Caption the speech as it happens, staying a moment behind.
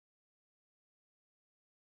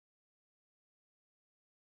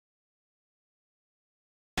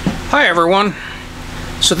Hi everyone.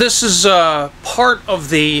 So this is part of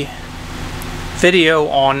the video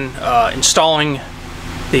on installing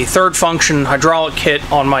the third function hydraulic kit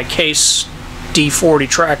on my Case D40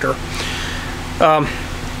 tractor.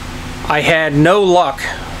 I had no luck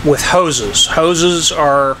with hoses. Hoses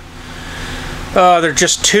are they're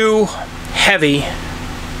just too heavy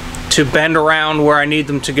to bend around where I need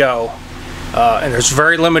them to go, and there's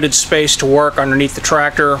very limited space to work underneath the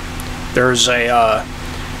tractor. There's a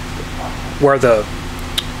where the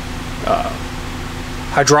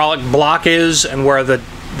hydraulic block is and where the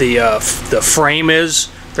frame is,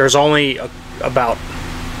 there's only about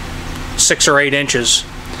 6 or 8 inches,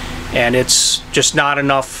 and it's just not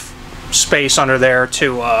enough space under there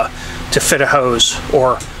to fit a hose,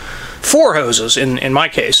 or 4 hoses in my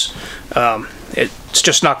case. It's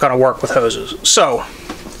just not going to work with hoses. So,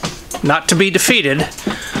 not to be defeated,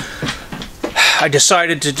 I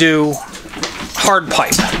decided to do hard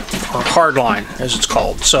pipe, or hard line as it's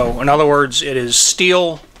called. So in other words, it is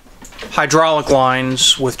steel hydraulic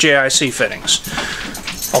lines with JIC fittings.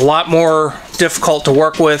 A lot more difficult to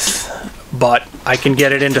work with, but I can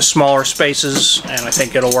get it into smaller spaces and I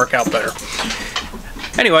think it'll work out better.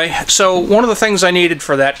 Anyway, so one of the things I needed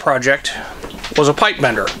for that project was a pipe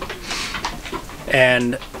bender,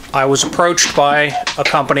 and I was approached by a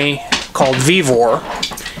company called Vevor,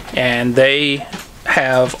 and they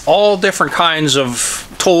have all different kinds of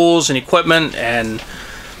tools and equipment and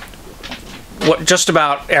just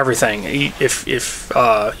about everything. If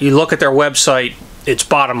you look at their website, it's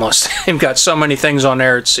bottomless. They've got so many things on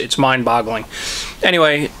there, it's mind-boggling.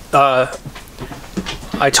 Anyway,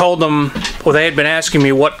 I told them, well, they had been asking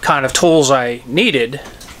me what kind of tools I needed,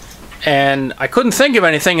 and I couldn't think of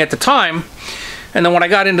anything at the time. And then when I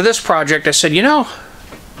got into this project, I said, you know,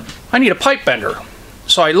 I need a pipe bender.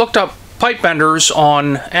 So I looked up pipe benders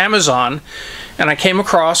on Amazon, and I came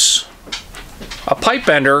across a pipe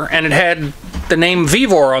bender, and it had the name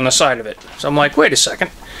Vevor on the side of it. So I'm like, wait a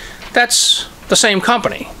second, that's the same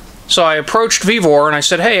company. So I approached Vevor and I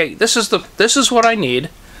said, hey, this is what I need,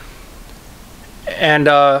 and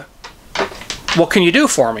what can you do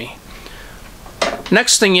for me?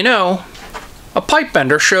 Next thing you know, a pipe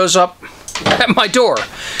bender shows up at my door.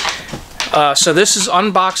 So this is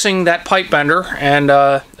unboxing that pipe bender, and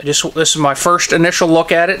this is my first initial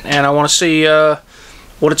look at it, and I want to see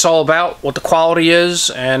what it's all about, what the quality is,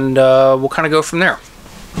 and we'll kind of go from there.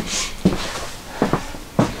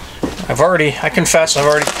 I confess, I've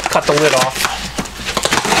already cut the lid off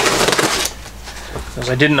because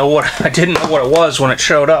I didn't know what it was when it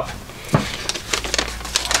showed up.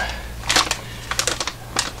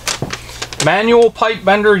 Manual pipe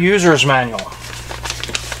bender user's manual.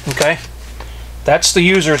 Okay. That's the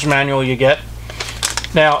user's manual you get.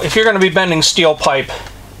 Now, if you're going to be bending steel pipe,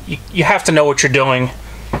 you have to know what you're doing.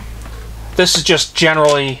 This is just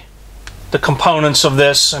generally the components of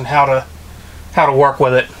this and how to work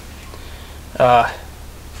with it.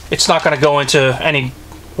 It's not going to go into any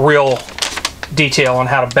real detail on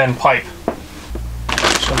how to bend pipe. So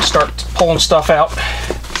I'm going to start pulling stuff out.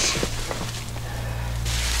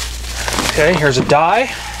 Okay, here's a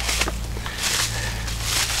die.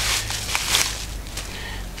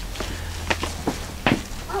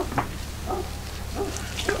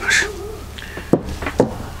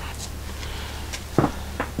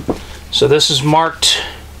 So this is marked,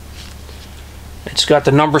 it's got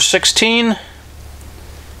the number 16,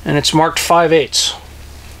 and it's marked 5/8.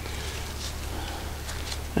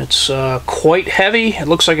 It's quite heavy. It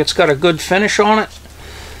looks like it's got a good finish on it.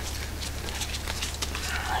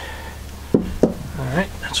 Alright,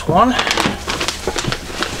 that's one.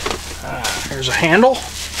 Here's a handle.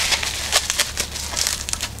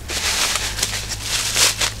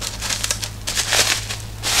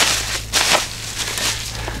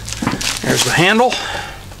 There's the handle.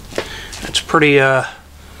 It's pretty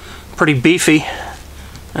beefy.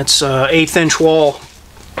 That's 1/8 inch wall.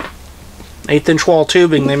 1/8 inch wall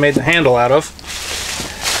tubing they made the handle out of.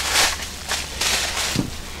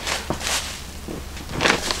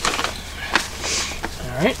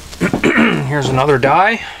 Alright. Here's another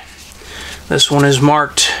die. This one is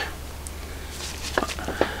marked.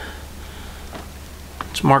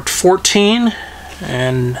 It's marked 14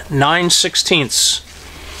 and 9/16.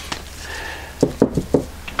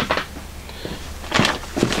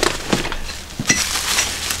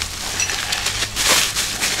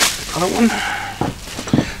 Another one.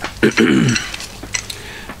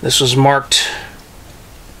 This was marked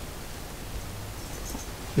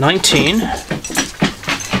 19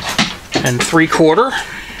 and 3/4.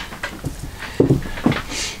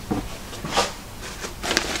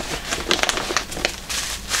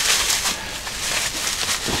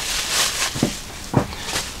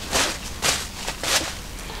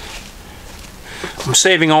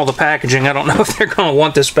 saving all the packaging. I don't know if they're going to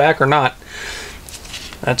want this back or not.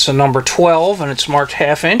 That's a number 12, and it's marked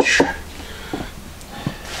 1/2 inch.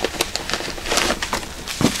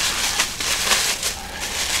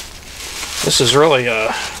 This is really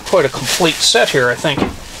quite a complete set here, I think.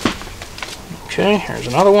 Okay, here's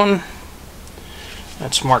another one.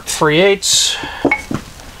 That's marked 3/8.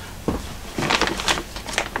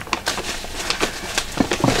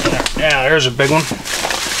 Yeah, there's a big one.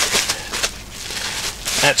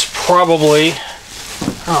 That's probably,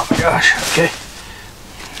 oh my gosh, okay.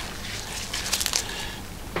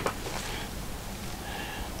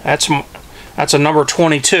 That's a number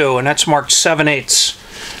 22, and that's marked 7/8.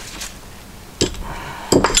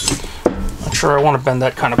 Not sure I want to bend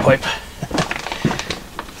that kind of pipe.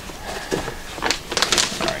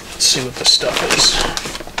 Alright, let's see what this stuff is.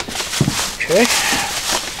 Okay.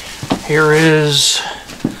 Here is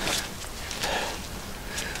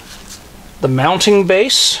the mounting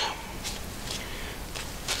base.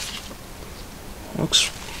 Looks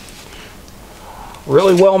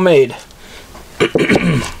really well made.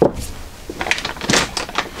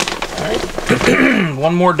 Alright.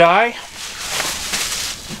 One more die.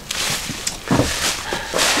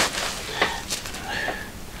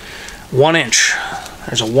 One inch.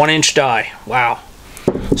 There's a 1-inch die. Wow.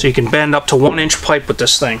 So you can bend up to 1-inch pipe with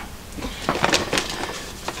this thing.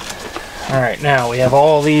 Alright, now we have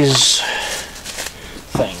all these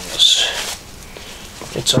things.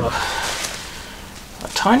 It's a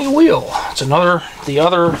tiny wheel. It's the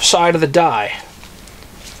other side of the die.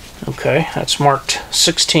 Okay, that's marked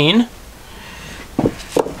 16.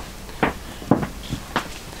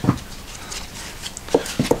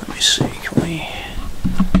 Let me see, can we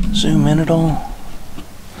zoom in at all?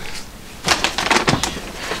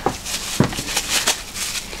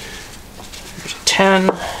 There's a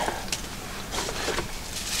 10.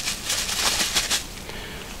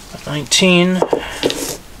 19,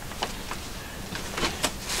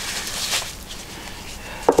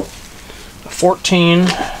 14,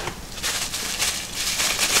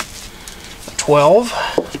 12.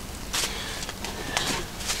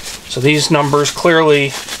 So these numbers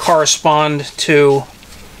clearly correspond to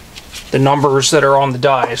the numbers that are on the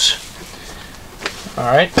dies.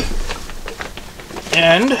 Alright.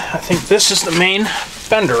 And I think this is the main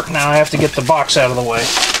bender. Now I have to get the box out of the way.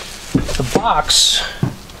 The box,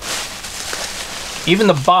 even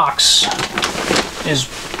the box is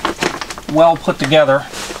well put together.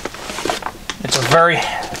 It's a very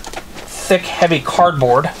thick, heavy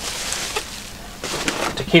cardboard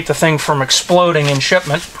to keep the thing from exploding in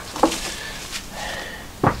shipment.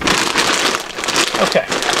 Okay,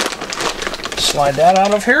 slide that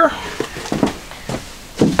out of here.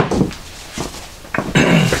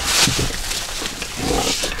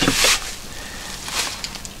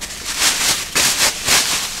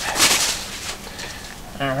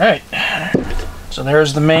 Alright, so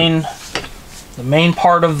there's the main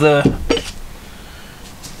part of the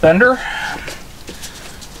bender.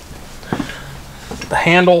 The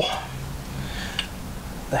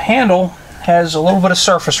handle has a little bit of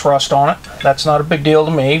surface rust on it. That's not a big deal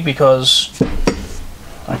to me because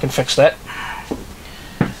I can fix that.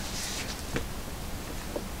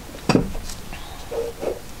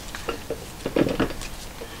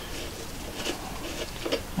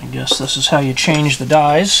 I guess this is how you change the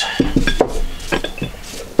dies.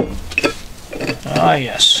 Ah,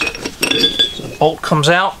 yes. So the bolt comes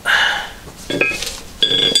out.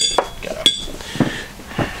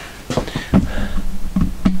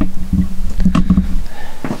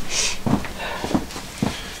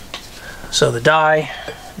 So the die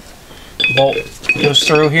bolt goes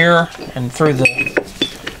through here and through the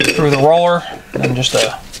roller, and just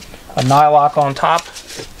a nylock on top.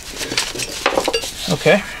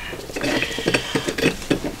 Okay.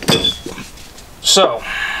 So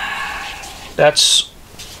that's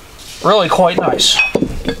really quite nice.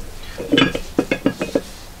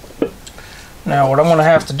 Now what I'm going to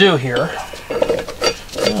have to do here,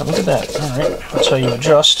 oh, look at that. Alright, that's how you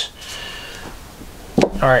adjust.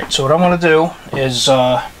 Alright, so what I'm going to do is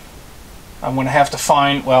I'm going to have to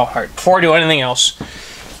find, well, alright, before I do anything else,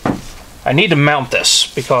 I need to mount this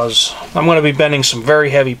because I'm going to be bending some very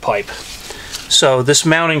heavy pipe. So this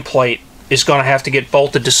mounting plate is going to have to get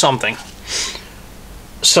bolted to something.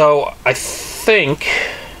 So I think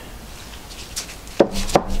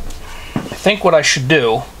what I should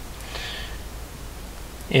do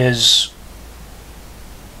is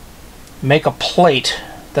make a plate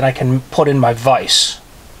that I can put in my vise.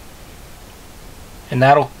 And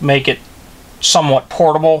that'll make it somewhat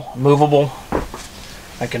portable, movable.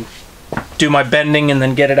 I can do my bending and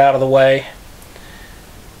then get it out of the way.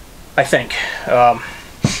 I think.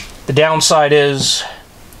 The downside is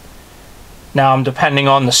now I'm depending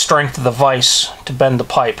on the strength of the vise to bend the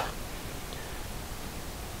pipe.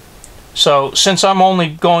 So since I'm only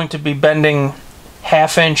going to be bending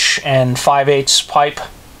 1/2 inch and 5/8 pipe,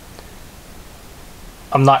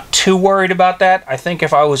 I'm not too worried about that. I think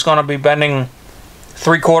if I was going to be bending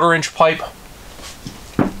 3/4 inch pipe,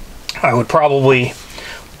 I would probably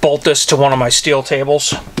bolt this to one of my steel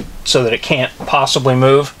tables so that it can't possibly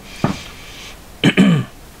move.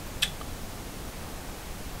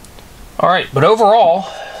 Alright, but overall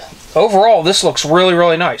this looks really,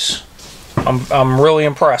 really nice. I'm really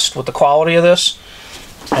impressed with the quality of this,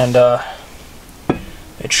 and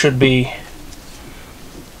it should be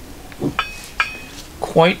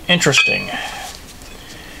quite interesting.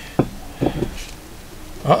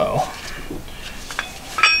 Uh-oh.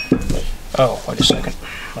 Oh, wait a second.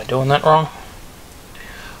 Am I doing that wrong?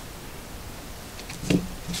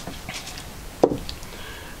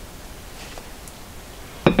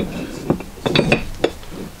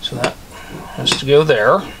 So that has to go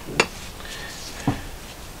there.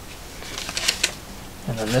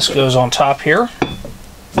 And then this goes on top here.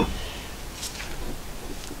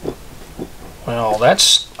 Well,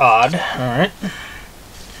 that's odd. Alright.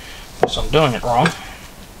 Guess I'm doing it wrong.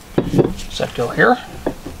 Does that go here?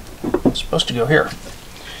 It's supposed to go here.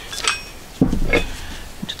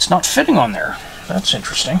 It's not fitting on there. That's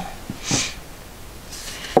interesting.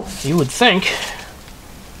 You would think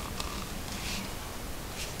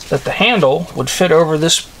that the handle would fit over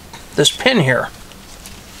this pin here,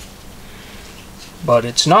 but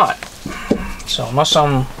it's not. So unless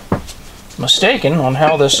I'm mistaken on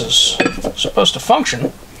how this is supposed to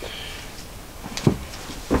function,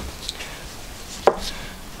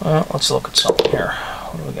 well, let's look at something here.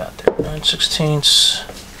 What do we got there? 9/16,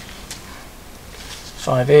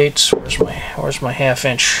 5/8. Where's my 1/2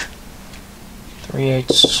 inch?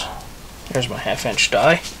 3/8. Here's my 1/2 inch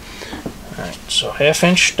die. All right, so 1/2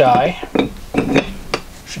 inch die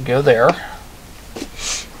should go there,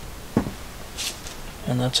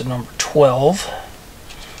 and that's a number 12.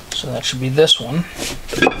 So that should be this one.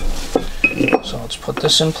 So let's put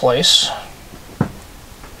this in place.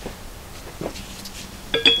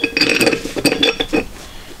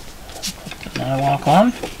 Now lock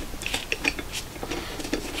on.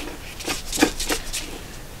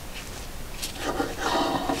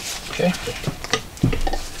 Okay.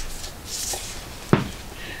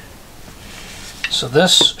 So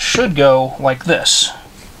this should go like this.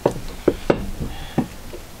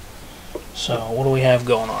 So what do we have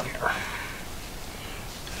going on here?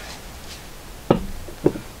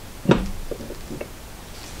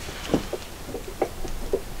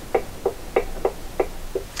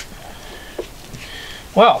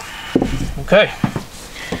 Well, okay.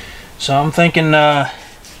 So I'm thinking they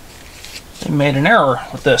made an error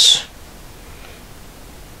with this.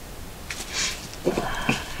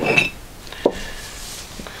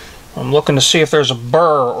 I'm looking to see if there's a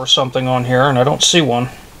burr or something on here, and I don't see one.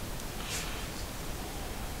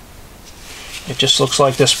 It just looks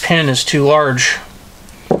like this pin is too large.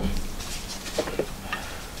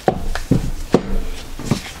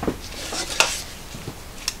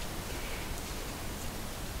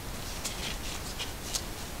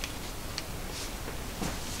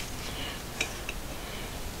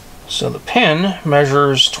 So the pin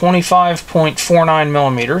measures 25.49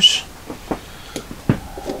 millimeters.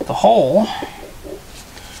 The hole,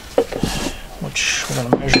 which we're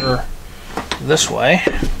going to measure this way,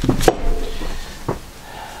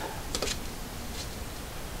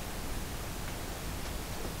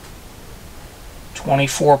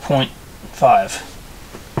 .5,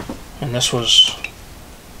 and this was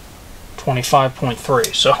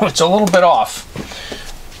 25.3, so it's a little bit off.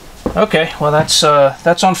 Okay, well that's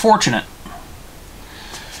unfortunate,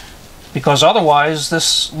 because otherwise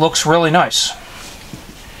this looks really nice.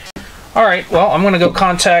 Alright, well, I'm going to go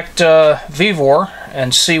contact Vevor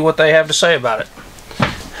and see what they have to say about it.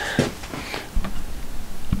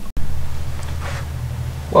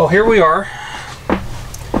 Well, here we are.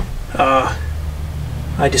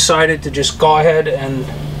 I decided to just go ahead and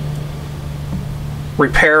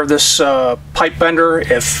repair this pipe bender.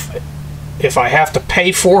 If I have to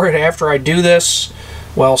pay for it after I do this,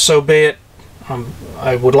 well, so be it.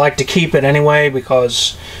 I would like to keep it anyway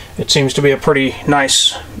because it seems to be a pretty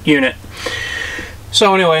nice unit.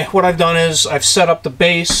 So anyway, what I've done is I've set up the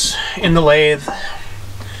base in the lathe.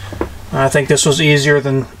 I think this was easier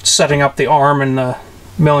than setting up the arm in the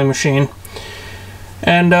milling machine.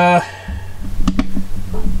 And I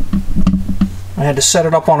had to set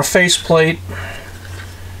it up on a faceplate.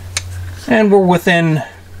 And we're within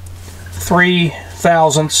 3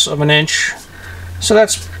 thousandths of an inch. So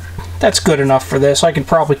that's good enough for this. I can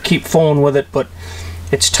probably keep fooling with it, but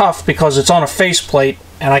it's tough because it's on a faceplate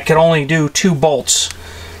and I can only do 2 bolts.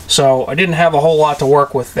 So I didn't have a whole lot to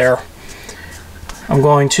work with there. I'm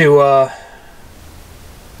going to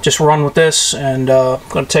just run with this, and I'm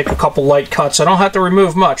going to take a couple light cuts. I don't have to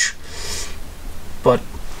remove much, but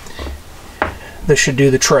this should do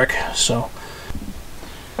the trick. So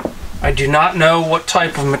I do not know what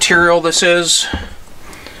type of material this is,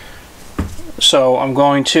 so I'm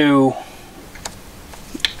going to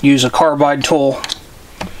use a carbide tool,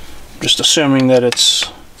 just assuming that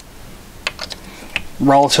it's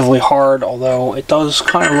relatively hard, although it does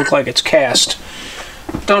kind of look like it's cast.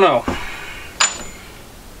 Don't know.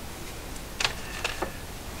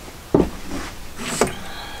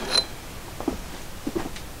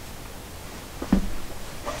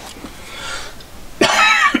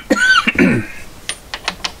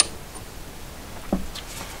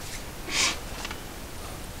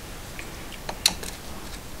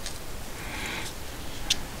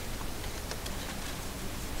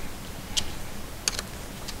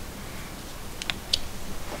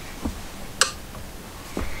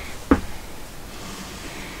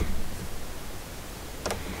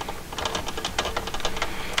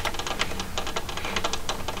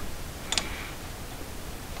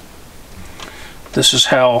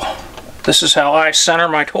 This is how I center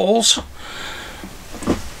my tools.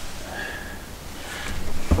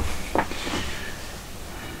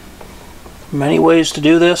 Many ways to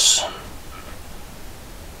do this.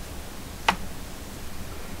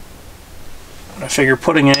 I figure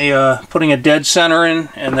putting a dead center in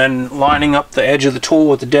and then lining up the edge of the tool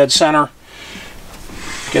with the dead center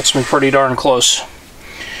gets me pretty darn close.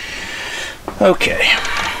 Okay.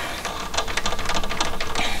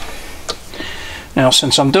 Now,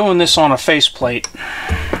 since I'm doing this on a faceplate,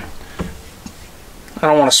 I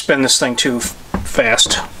don't want to spin this thing too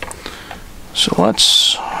fast. So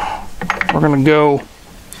we're going to go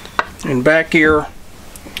in back gear.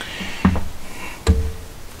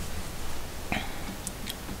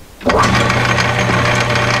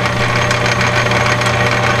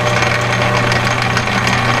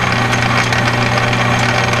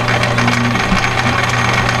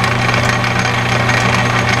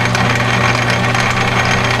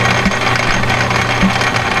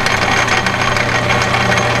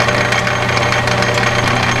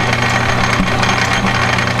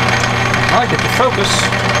 Focus.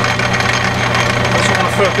 Doesn't want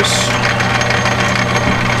to focus.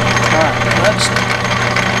 Alright, let's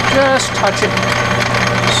just touch it.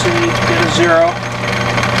 See, get a 0.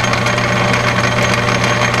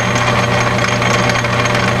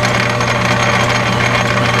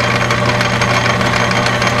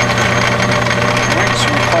 Alright, so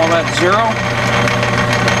we call that 0.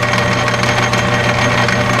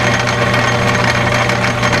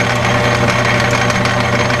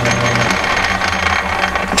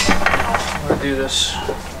 Do this,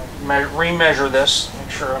 remeasure this,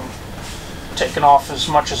 make sure I'm taking off as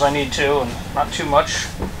much as I need to and not too much.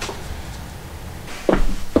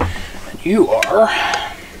 And you are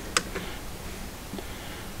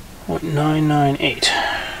 998.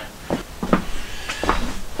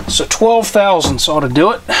 So 12 thousandths ought to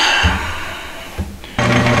do it.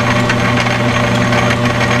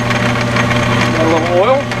 A little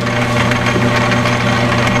oil.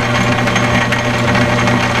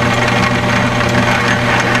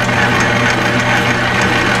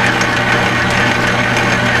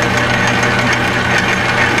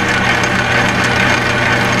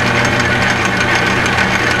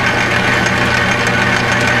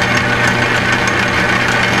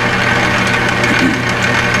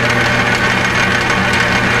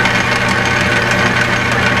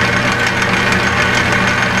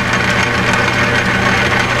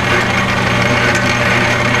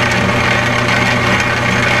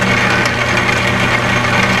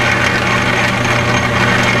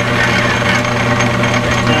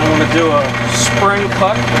 Do a spring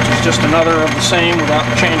cut, which is just another of the same without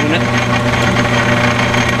changing it.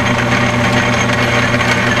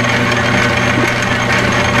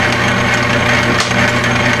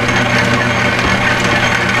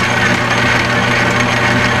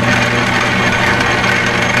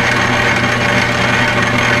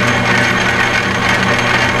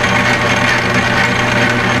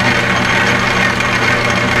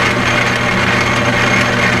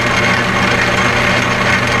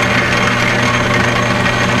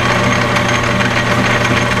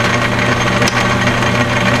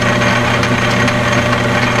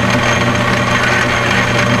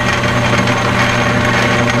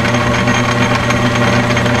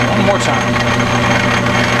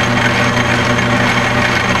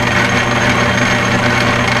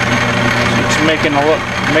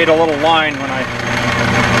 made a little line when I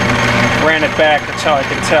ran it back. That's how I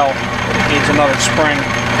can tell it needs another spring.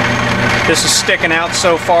 This is sticking out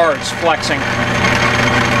so far, it's flexing,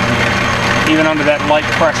 even under that light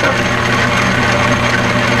pressure.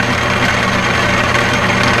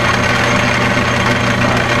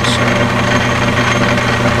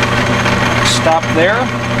 So, stop there.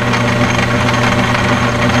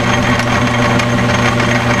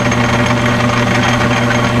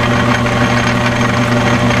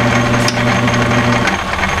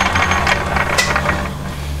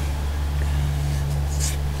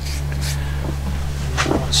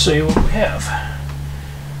 Let's see what we have.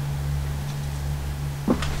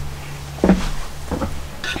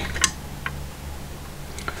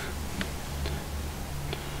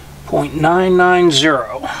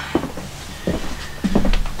 .990.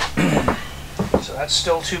 So that's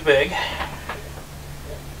still too big. So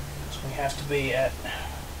we have to be at,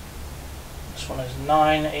 this one is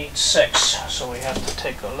 986, so we have to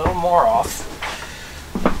take a little more off.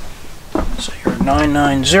 So you're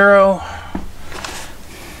 990.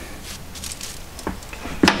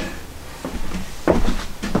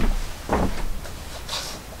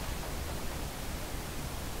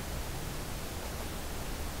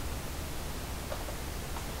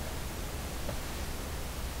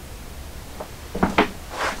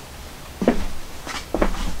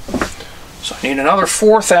 So I need another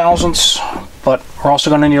 4 thousandths, but we're also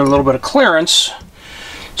going to need a little bit of clearance.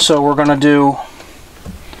 So we're going to do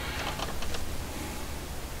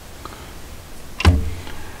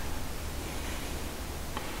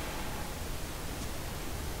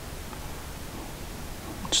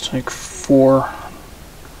let's take 4,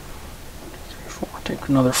 take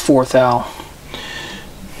another 4 thou.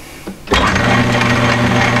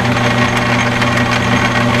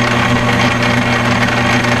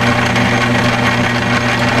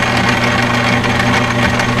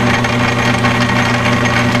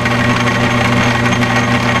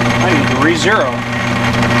 Zero.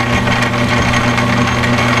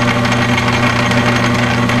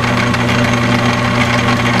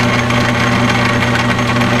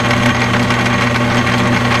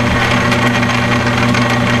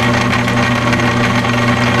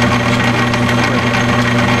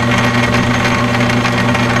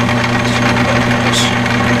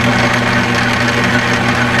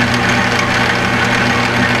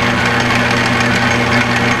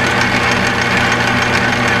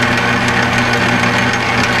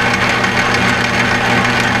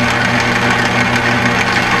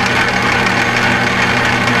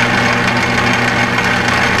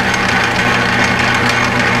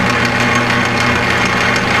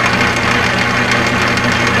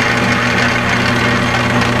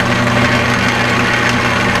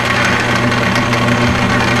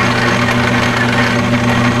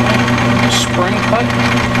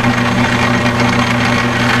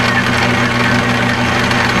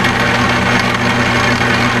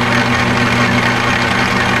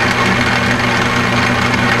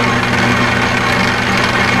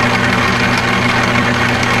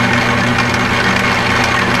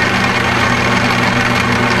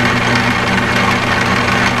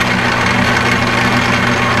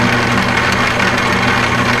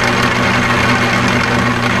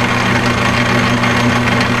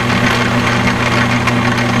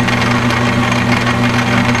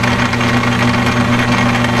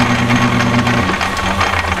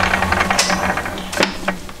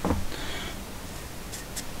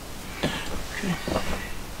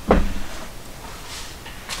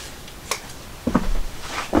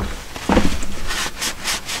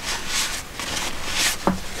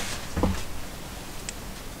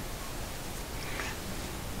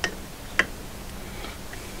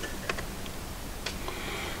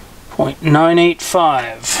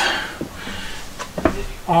 .985. The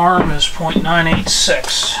arm is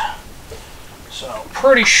 .986. So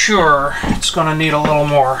pretty sure it's going to need a little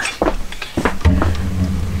more.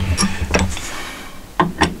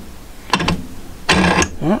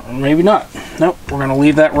 Well, maybe not. Nope, we're going to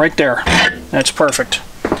leave that right there. That's perfect.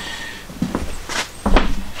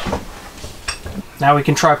 Now we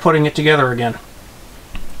can try putting it together again.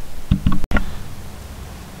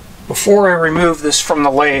 Before I remove this from the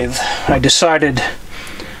lathe, I decided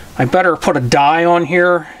I better put a die on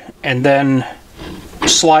here and then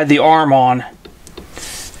slide the arm on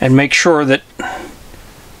and make sure that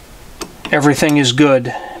everything is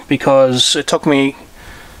good, because it took me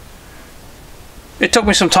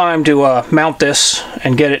some time to mount this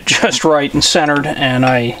and get it just right and centered, and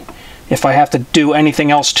if I have to do anything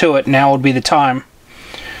else to it, now would be the time.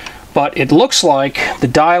 But it looks like the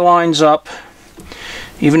die lines up,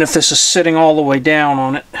 even if this is sitting all the way down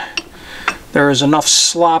on it. there is enough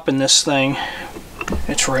slop in this thing.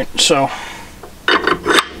 It's right, so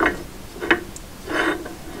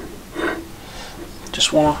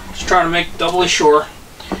just trying to make doubly sure.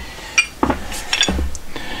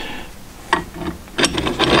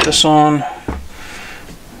 Put this on,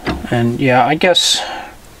 and yeah, I guess,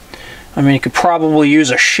 I mean, you could probably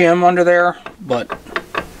use a shim under there, but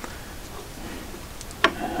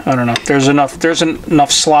I don't know. There's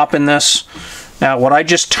enough slop in this. Now, what I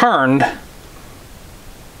just turned,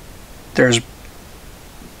 there's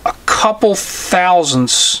a couple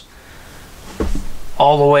thousandths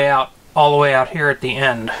all the way out here at the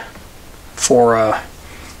end for of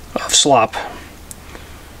slop.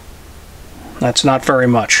 That's not very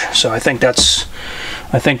much, so I think that's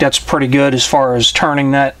pretty good as far as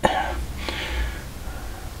turning that.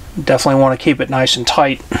 Definitely want to keep it nice and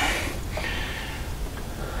tight.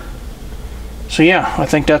 So yeah, I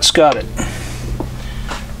think that's got it.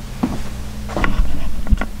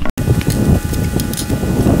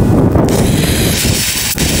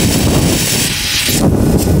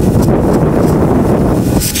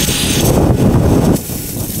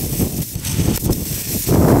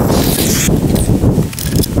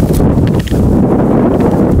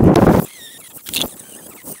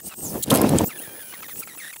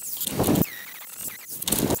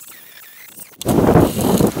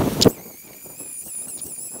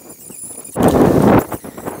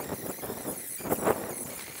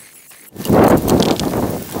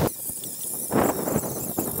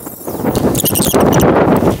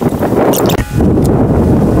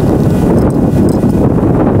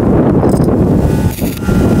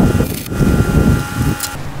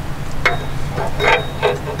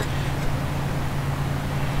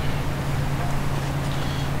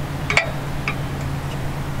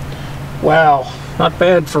 Wow, not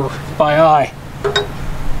bad for by eye.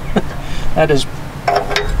 That is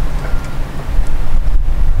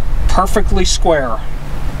perfectly square.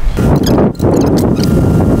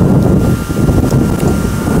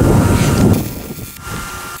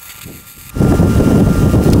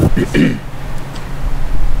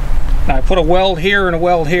 Now I put a weld here and a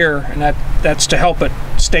weld here, and that's to help it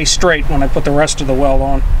stay straight when I put the rest of the weld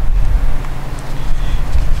on.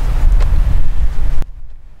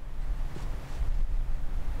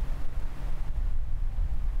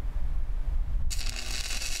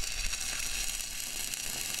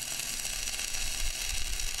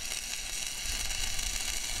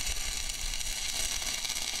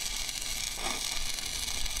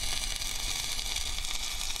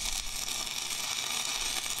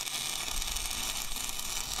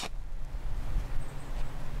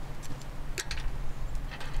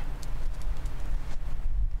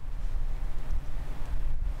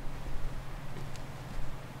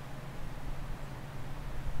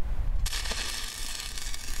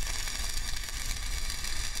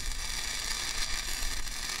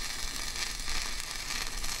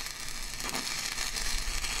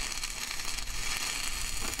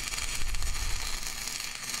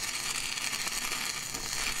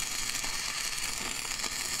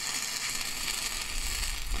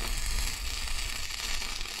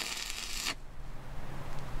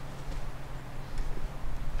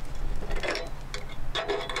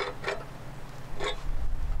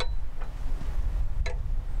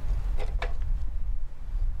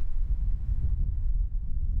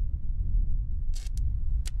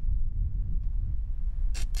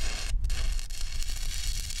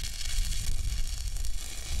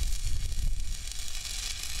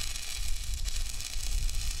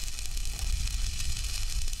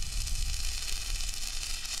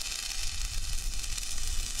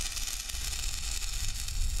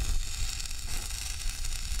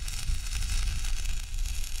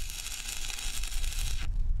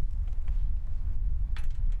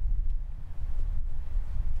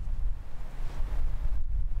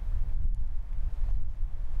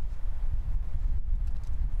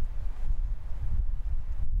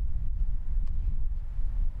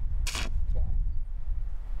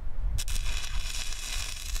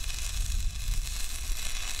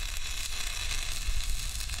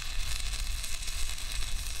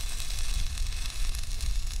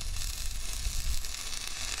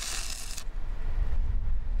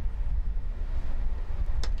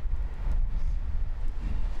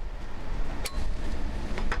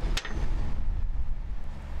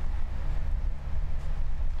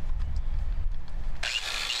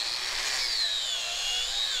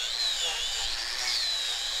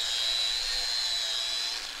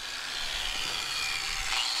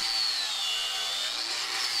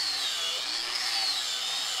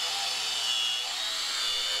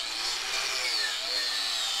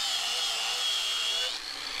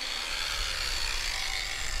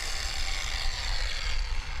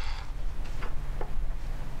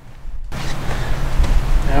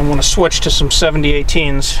 want to switch to some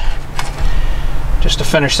 7018s just to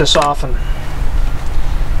finish this off and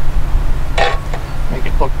make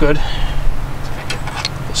it look good.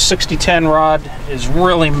 The 6010 rod is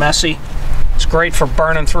really messy. It's great for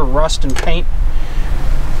burning through rust and paint,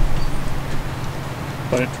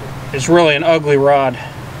 but it is really an ugly rod.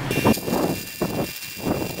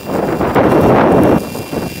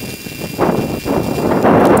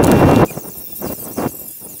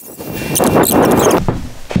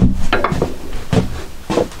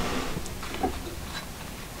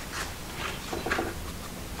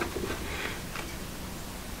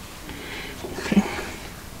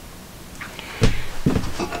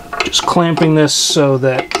 Just clamping this so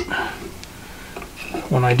that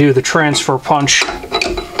when I do the transfer punch,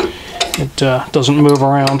 it doesn't move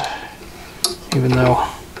around, even though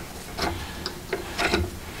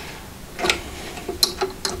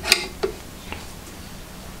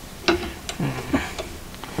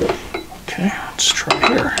okay, let's try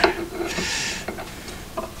here.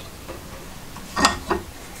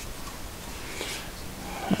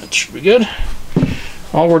 That should be good.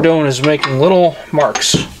 All we're doing is making little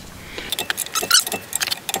marks.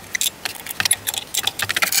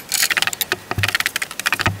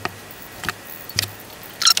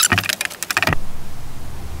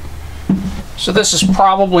 So this is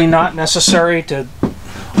probably not necessary to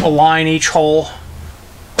align each hole.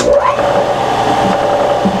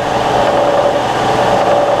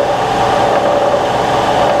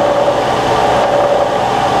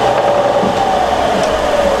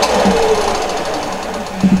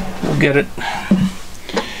 We'll get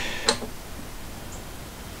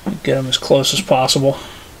them as close as possible.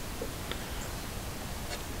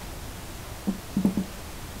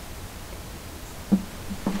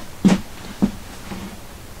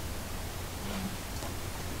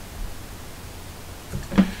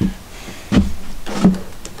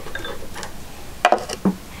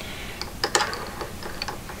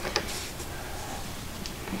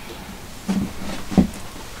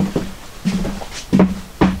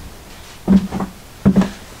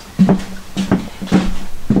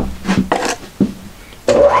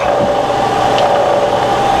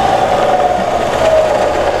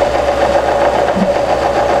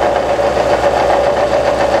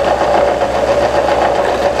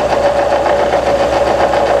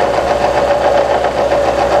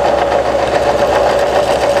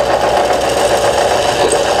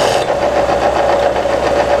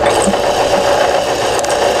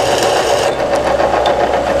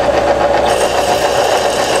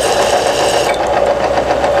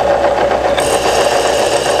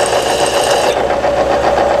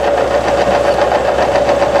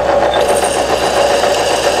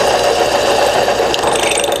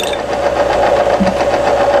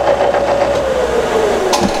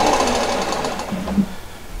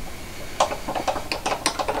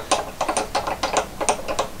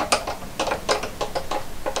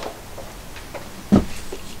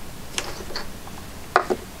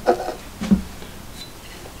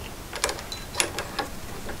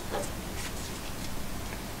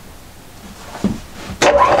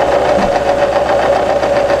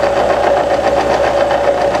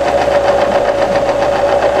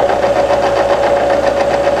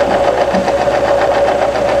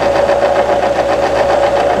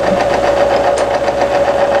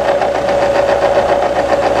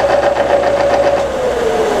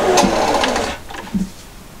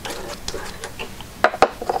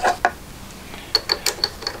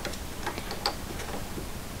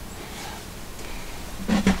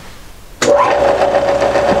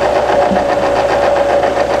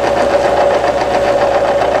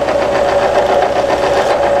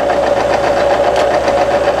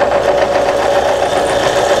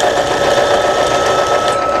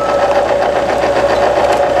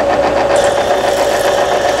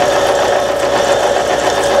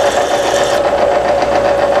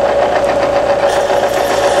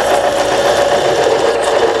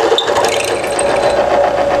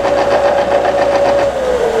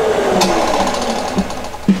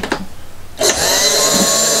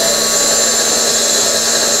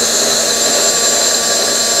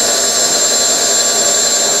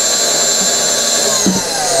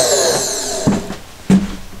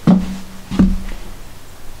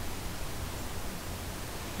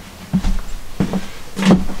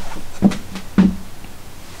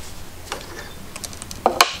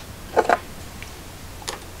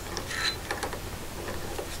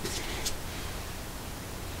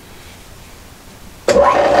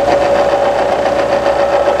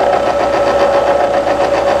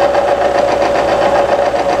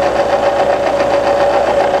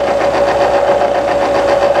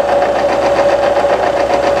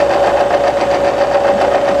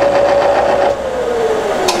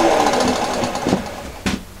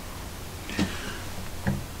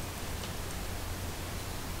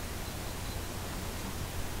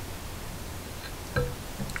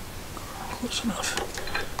 close enough.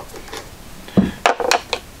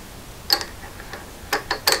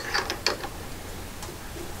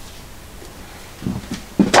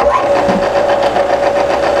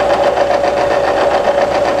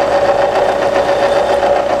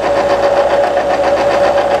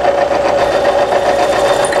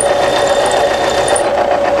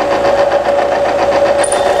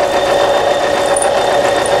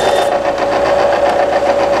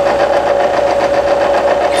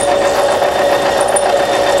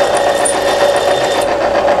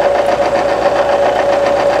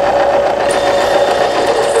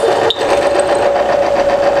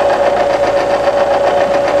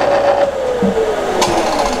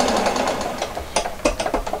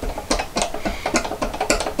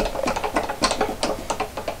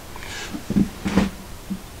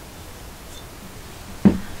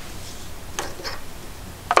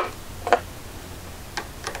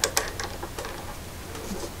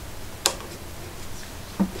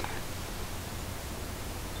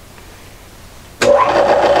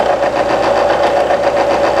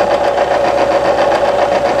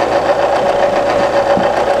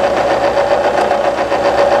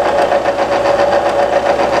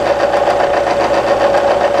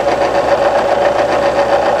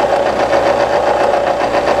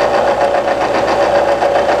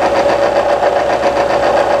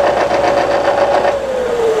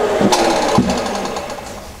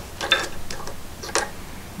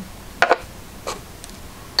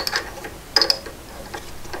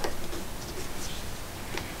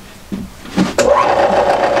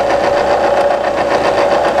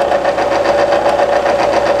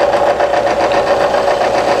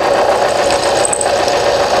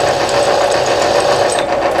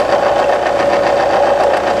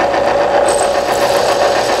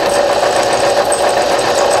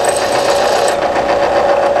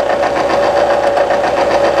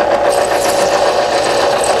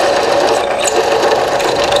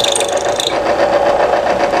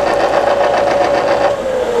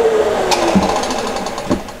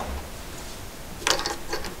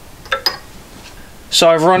 So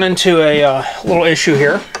I've run into a little issue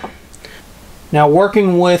here. Now,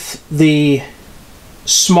 working with the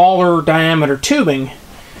smaller diameter tubing,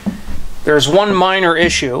 there's one minor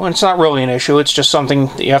issue, and it's not really an issue, it's just something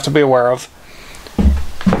that you have to be aware of.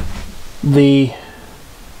 The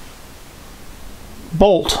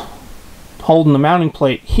bolt holding the mounting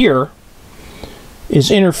plate here is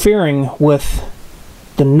interfering with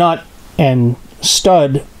the nut and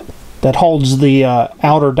stud that holds the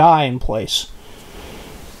outer die in place.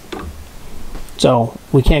 So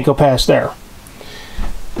we can't go past there.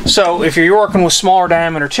 So if you're working with smaller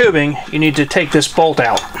diameter tubing, you need to take this bolt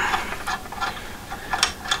out.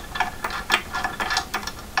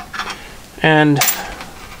 And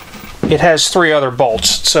it has 3 other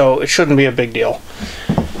bolts, so it shouldn't be a big deal.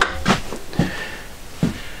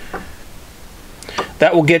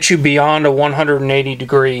 That will get you beyond a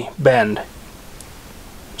 180-degree bend.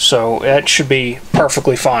 So that should be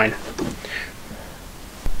perfectly fine.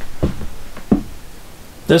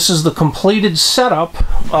 This is the completed setup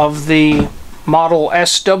of the model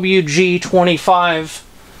SWG-25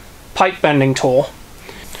 pipe bending tool.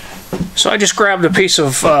 So I just grabbed a piece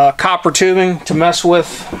of copper tubing to mess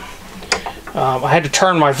with. I had to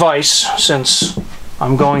turn my vise since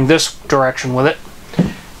I'm going this direction with it.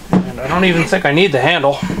 And I don't even think I need the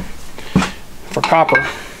handle for copper.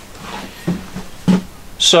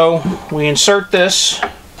 So we insert this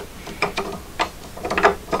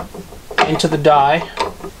into the die.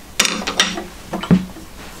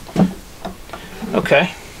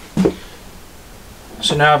 Okay.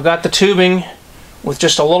 So now I've got the tubing with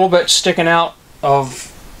just a little bit sticking out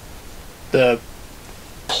of the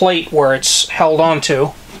plate where it's held onto,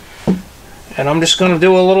 and I'm just going to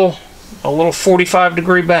do a little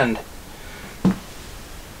 45-degree bend.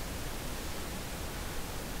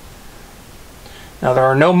 Now there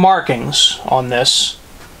are no markings on this,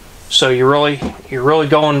 so you're really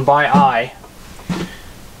going by eye,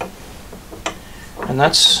 and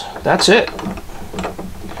that's it.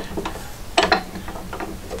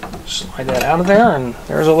 Slide that out of there, and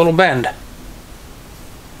there's a little bend.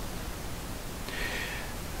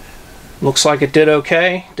 Looks like it did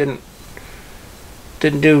okay. Didn't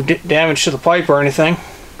do damage to the pipe or anything.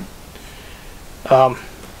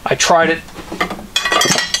 I tried it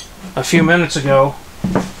a few minutes ago,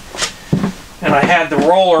 and I had the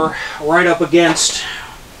roller right up against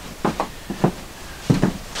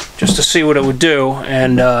just to see what it would do,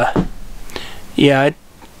 and yeah,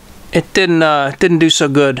 it didn't do so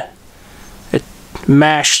good. It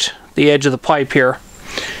mashed the edge of the pipe here.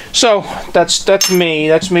 So that's me.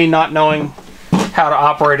 That's me not knowing how to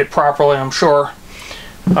operate it properly, I'm sure.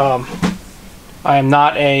 I am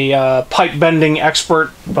not a pipe bending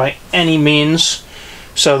expert by any means,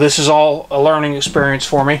 so this is all a learning experience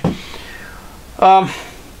for me.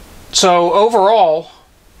 So overall,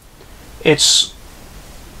 it's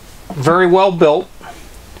very well built,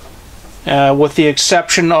 with the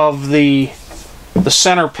exception of the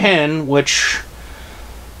center pin, which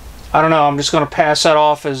I don't know, I'm just going to pass that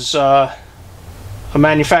off as a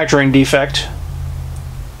manufacturing defect.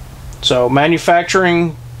 So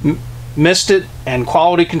manufacturing missed it and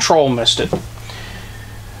quality control missed it.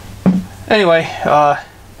 Anyway,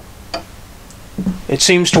 it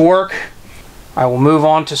seems to work. I will move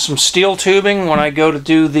on to some steel tubing when I go to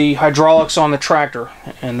do the hydraulics on the tractor,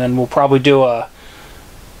 and then we'll probably do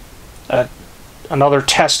another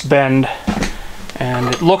test bend. And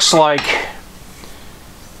it looks like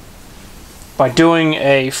by doing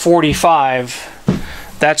a 45,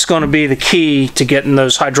 that's going to be the key to getting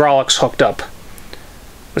those hydraulics hooked up,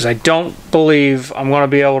 because I don't believe I'm going to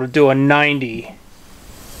be able to do a 90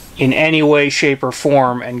 in any way, shape, or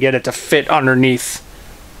form and get it to fit underneath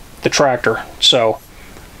the tractor. So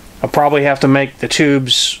I'll probably have to make the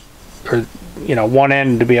tubes, or one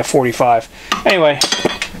end to be a 45. Anyway,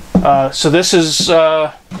 so this is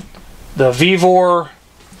the Vevor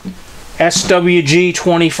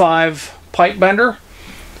SWG-25 pipe bender.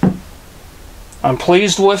 I'm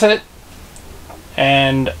pleased with it,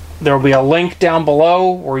 and there will be a link down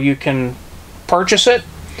below where you can purchase it.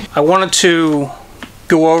 I wanted to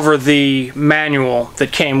go over the manual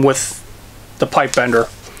that came with the pipe bender.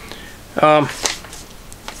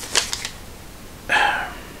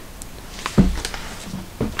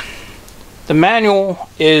 The manual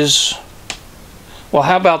is, well,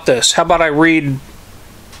 how about this? How about I read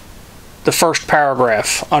the first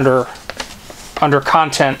paragraph under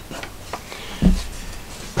content,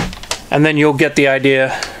 and then you'll get the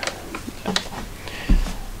idea.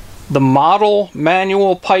 The model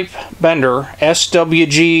manual pipe bender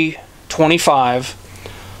SWG-25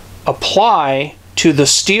 apply to the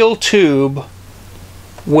steel tube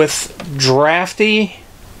with drafty,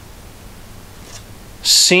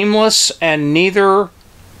 seamless, and neither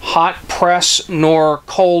hot press nor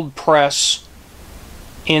cold press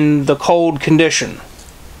in the cold condition.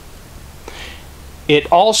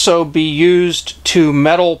 It also be used to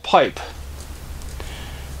metal pipe,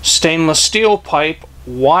 stainless steel pipe,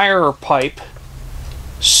 wire pipe,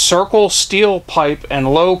 circle steel pipe,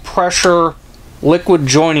 and low pressure liquid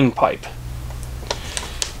joining pipe.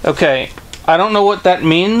 Okay, I don't know what that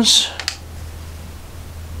means,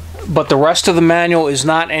 but the rest of the manual is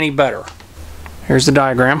not any better. Here's the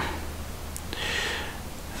diagram.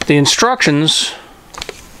 The instructions,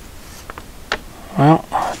 well,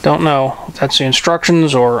 don't know if that's the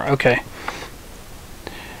instructions or, okay.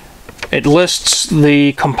 It lists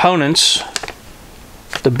the components: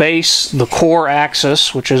 the base, the core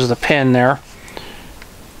axis, which is the pin there,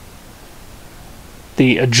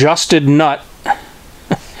 the adjusted nut,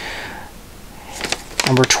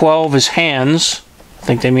 number 12 is hands, I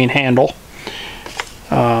think they mean handle,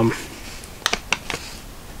 number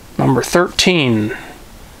 13,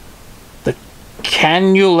 the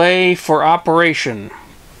cannulae for operation,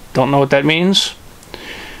 don't know what that means.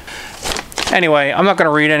 Anyway, I'm not going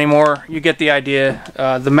to read anymore. You get the idea.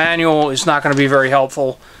 The manual is not going to be very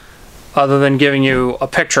helpful other than giving you a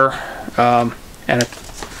picture and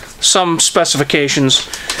some specifications.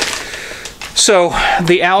 So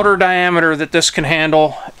the outer diameter that this can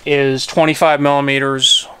handle is 25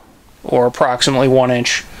 millimeters, or approximately 1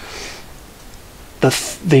 inch.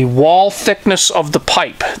 The wall thickness of the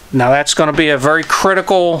pipe, now that's going to be a very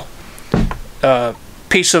critical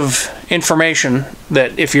piece of information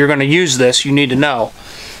that if you're going to use this you need to know,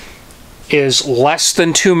 is less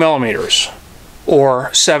than 2 millimeters,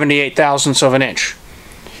 or 78 thousandths of an inch.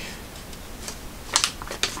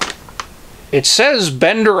 It says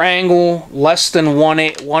bender angle less than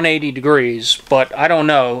 180 degrees, but I don't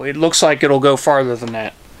know. It looks like it'll go farther than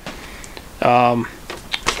that.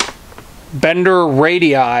 Bender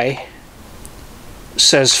radii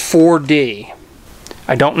says 4D.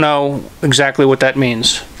 I don't know exactly what that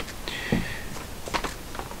means.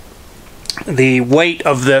 The weight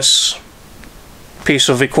of this piece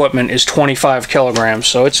of equipment is 25 kilograms,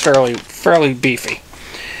 so it's fairly beefy.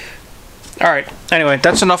 Alright, anyway,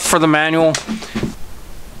 that's enough for the manual.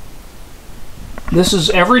 This is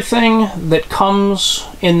everything that comes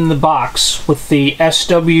in the box with the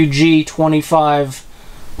SWG-25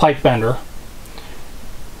 pipe bender.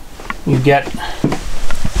 You get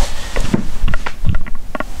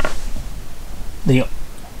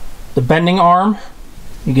the bending arm,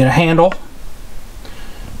 you get a handle,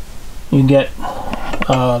 You get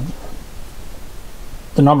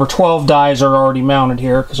the number 12 dies are already mounted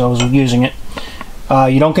here because I was using it.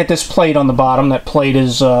 You don't get this plate on the bottom. That plate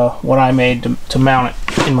is what I made to mount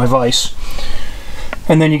it in my vise.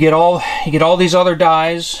 And then you get all these other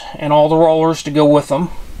dies and all the rollers to go with them.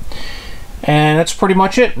 And that's pretty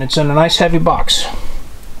much it. And it's in a nice heavy box.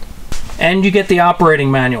 And you get the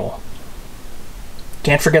operating manual.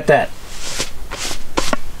 Can't forget that.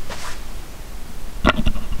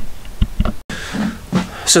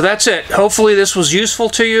 So that's it. Hopefully this was useful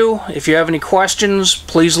to you. If you have any questions,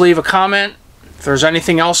 please leave a comment. If there's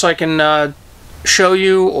anything else I can show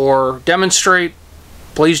you or demonstrate,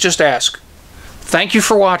 please just ask. Thank you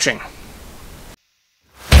for watching.